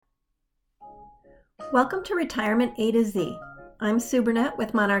Welcome to Retirement A to Z. I'm Sue Burnett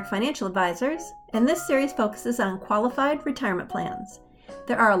with Monarch Financial Advisors, and this series focuses on qualified retirement plans.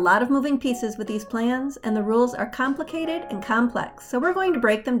 There are a lot of moving pieces with these plans, and the rules are complicated and complex, so we're going to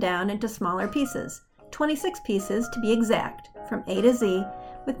break them down into smaller pieces, 26 pieces to be exact, from A to Z,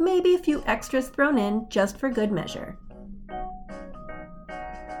 with maybe a few extras thrown in just for good measure.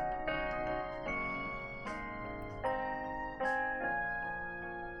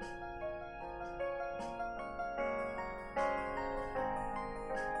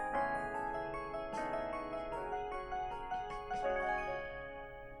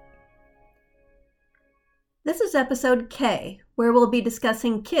 This is episode K, where we'll be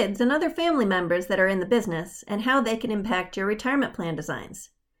discussing kids and other family members that are in the business and how they can impact your retirement plan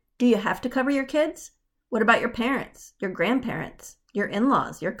designs. Do you have to cover your kids? What about your parents, your grandparents, your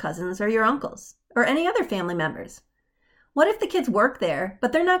in-laws, your cousins, or your uncles, or any other family members? What if the kids work there,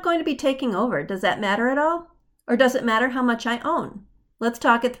 but they're not going to be taking over? Does that matter at all? Or does it matter how much I own? Let's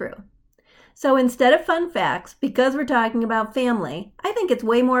talk it through. So instead of fun facts, because we're talking about family, I think it's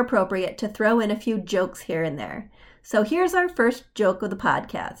way more appropriate to throw in a few jokes here and there. So here's our first joke of the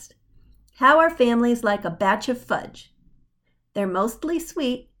podcast. How are families like a batch of fudge? They're mostly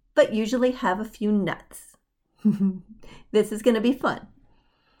sweet, but usually have a few nuts. This is going to be fun.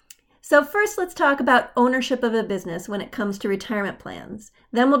 So first, let's talk about ownership of a business when it comes to retirement plans.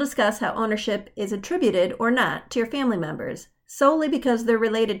 Then we'll discuss how ownership is attributed or not to your family members, solely because they're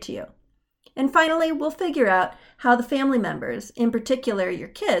related to you. And finally, we'll figure out how the family members, in particular your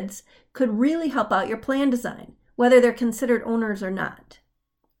kids, could really help out your plan design, whether they're considered owners or not.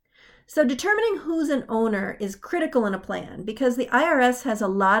 So determining who's an owner is critical in a plan because the IRS has a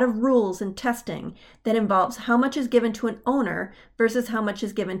lot of rules and testing that involves how much is given to an owner versus how much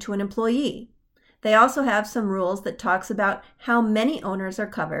is given to an employee. They also have some rules that talks about how many owners are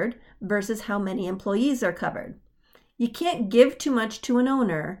covered versus how many employees are covered. You can't give too much to an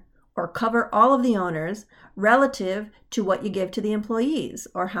owner or cover all of the owners relative to what you give to the employees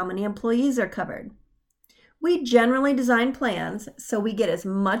or how many employees are covered. We generally design plans so we get as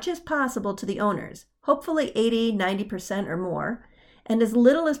much as possible to the owners, hopefully 80-90% or more, and as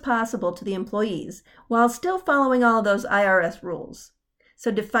little as possible to the employees, while still following all of those IRS rules. So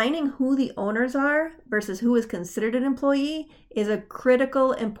defining who the owners are versus who is considered an employee is a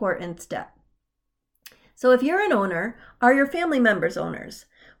critical, important step. So if you're an owner, are your family members owners?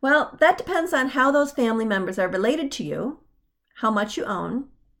 Well, that depends on how those family members are related to you, how much you own,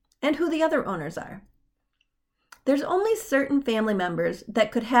 and who the other owners are. There's only certain family members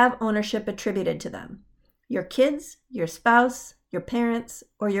that could have ownership attributed to them. Your kids, your spouse, your parents,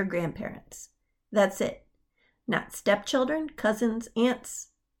 or your grandparents. That's it. Not stepchildren, cousins, aunts,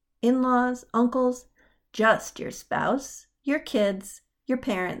 in-laws, uncles, just your spouse, your kids, your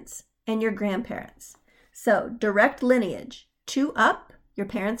parents, and your grandparents. So direct lineage, 2 up, your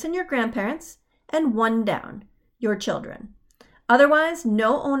parents and your grandparents, and 1 down, your children. Otherwise,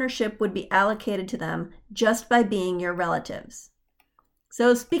 no ownership would be allocated to them just by being your relatives.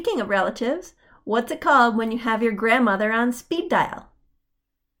 So speaking of relatives, what's it called when you have your grandmother on speed dial?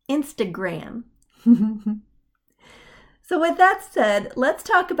 Instagram. So with that said, let's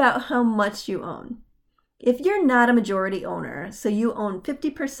talk about how much you own. If you're not a majority owner, so you own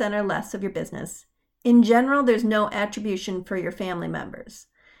 50% or less of your business, in general, there's no attribution for your family members.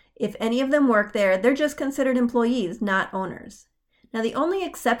 If any of them work there, they're just considered employees, not owners. Now, the only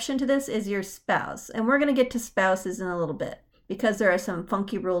exception to this is your spouse, and we're going to get to spouses in a little bit because there are some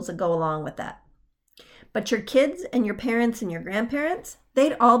funky rules that go along with that. But your kids and your parents and your grandparents,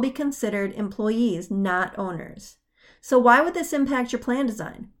 they'd all be considered employees, not owners. So why would this impact your plan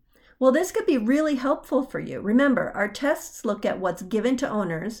design? Well, this could be really helpful for you. Remember, our tests look at what's given to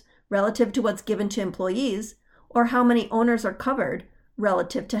owners relative to what's given to employees, or how many owners are covered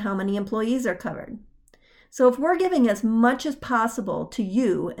relative to how many employees are covered. So if we're giving as much as possible to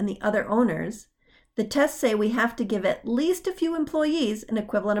you and the other owners, the tests say we have to give at least a few employees an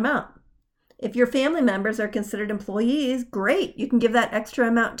equivalent amount. If your family members are considered employees, great, you can give that extra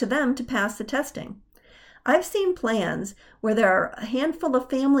amount to them to pass the testing. I've seen plans where there are a handful of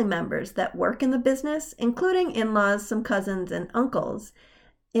family members that work in the business, including in-laws, some cousins, and uncles.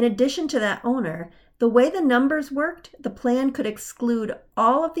 In addition to that owner, the way the numbers worked, the plan could exclude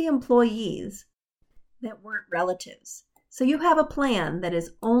all of the employees that weren't relatives. So you have a plan that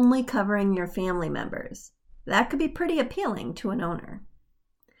is only covering your family members. That could be pretty appealing to an owner.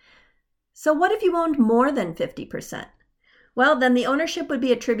 So what if you owned more than 50%? Well, then the ownership would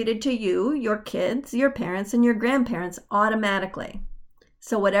be attributed to you, your kids, your parents, and your grandparents automatically.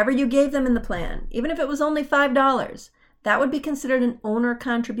 So whatever you gave them in the plan, even if it was only $5, that would be considered an owner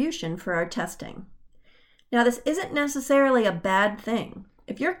contribution for our testing. Now, this isn't necessarily a bad thing.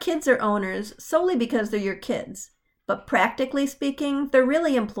 If your kids are owners solely because they're your kids, but practically speaking, they're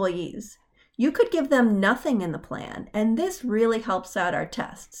really employees, you could give them nothing in the plan, and this really helps out our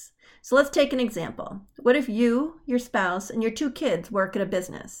tests. So let's take an example. What if you, your spouse, and your 2 kids work at a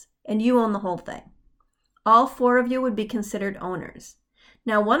business, and you own the whole thing? All 4 of you would be considered owners.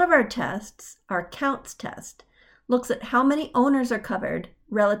 Now, one of our tests, our counts test, looks at how many owners are covered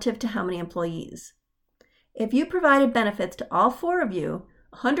relative to how many employees. If you provided benefits to all 4 of you,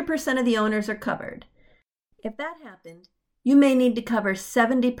 100% of the owners are covered. If that happened, you may need to cover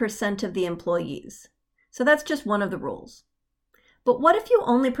 70% of the employees. So that's just one of the rules. But what if you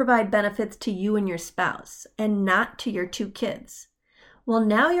only provide benefits to you and your spouse and not to your 2 kids? Well,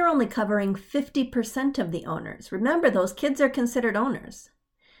 now you're only covering 50% of the owners. Remember, those kids are considered owners.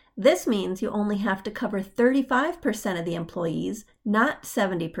 This means you only have to cover 35% of the employees, not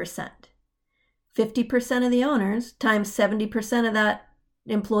 70%. 50% of the owners times 70% of that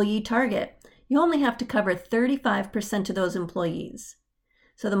employee target, you only have to cover 35% of those employees.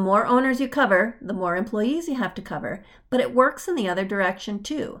 So the more owners you cover, the more employees you have to cover, but it works in the other direction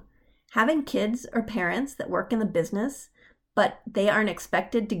too. Having kids or parents that work in the business, but they aren't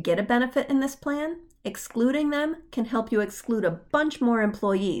expected to get a benefit in this plan, excluding them can help you exclude a bunch more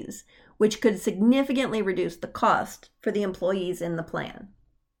employees, which could significantly reduce the cost for the employees in the plan.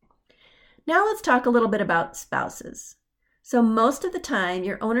 Now let's talk a little bit about spouses. So most of the time,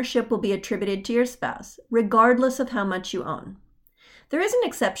 your ownership will be attributed to your spouse, regardless of how much you own. There is an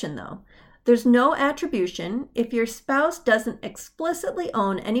exception though. There's no attribution if your spouse doesn't explicitly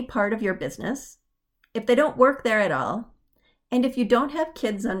own any part of your business, if they don't work there at all, and if you don't have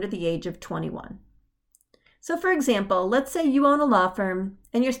kids under the age of 21. So for example, let's say you own a law firm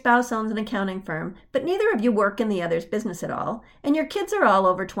and your spouse owns an accounting firm, but neither of you work in the other's business at all, and your kids are all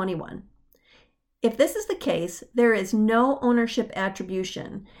over 21. If this is the case, there is no ownership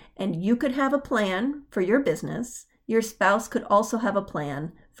attribution, and you could have a plan for your business. Your spouse could also have a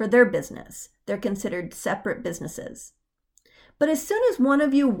plan for their business. They're considered separate businesses. But as soon as one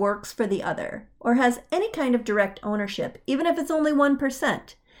of you works for the other or has any kind of direct ownership, even if it's only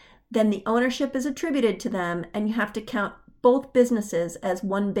 1%, then the ownership is attributed to them, and you have to count both businesses as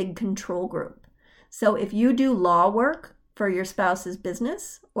one big control group. So if you do law work for your spouse's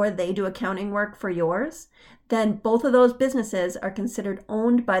business, or they do accounting work for yours, then both of those businesses are considered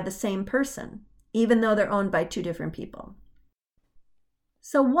owned by the same person, even though they're owned by 2 different people.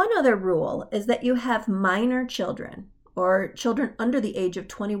 So one other rule is that you have minor children, or children under the age of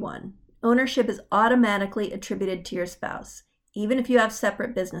 21. Ownership is automatically attributed to your spouse, even if you have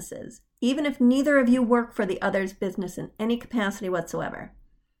separate businesses, even if neither of you work for the other's business in any capacity whatsoever.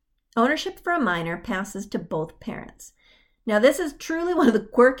 Ownership for a minor passes to both parents. Now, this is truly one of the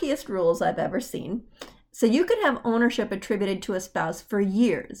quirkiest rules I've ever seen. So you could have ownership attributed to a spouse for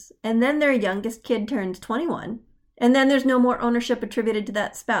years, and then their youngest kid turns 21, and then there's no more ownership attributed to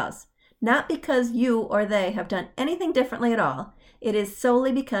that spouse. Not because you or they have done anything differently at all. It is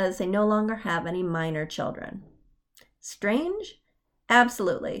solely because they no longer have any minor children. Strange?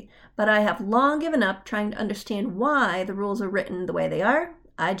 Absolutely. But I have long given up trying to understand why the rules are written the way they are.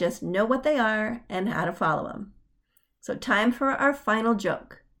 I just know what they are and how to follow them. So time for our final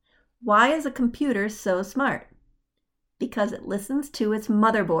joke. Why is a computer so smart? Because it listens to its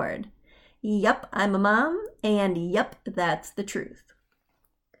motherboard. Yup, I'm a mom, and yup, that's the truth.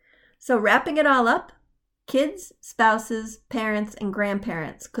 So wrapping it all up, kids, spouses, parents, and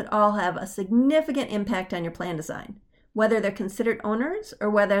grandparents could all have a significant impact on your plan design, whether they're considered owners or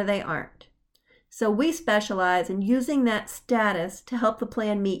whether they aren't. So we specialize in using that status to help the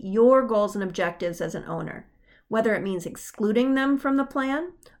plan meet your goals and objectives as an owner, whether it means excluding them from the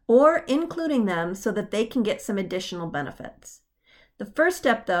plan or including them so that they can get some additional benefits. The first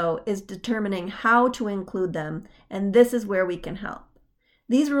step, though, is determining how to include them, and this is where we can help.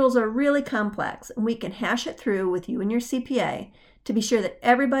 These rules are really complex, and we can hash it through with you and your CPA to be sure that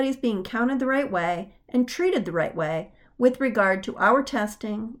everybody's being counted the right way and treated the right way with regard to our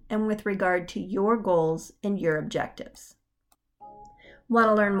testing and with regard to your goals and your objectives. Want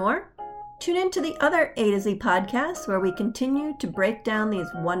to learn more? Tune in to the other A to Z podcasts where we continue to break down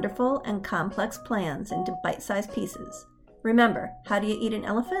these wonderful and complex plans into bite-sized pieces. Remember, how do you eat an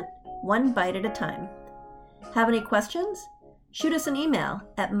elephant? One bite at a time. Have any questions? Shoot us an email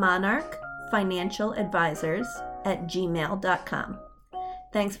at monarchfinancialadvisors@gmail.com.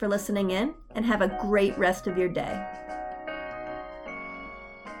 Thanks for listening in, and have a great rest of your day.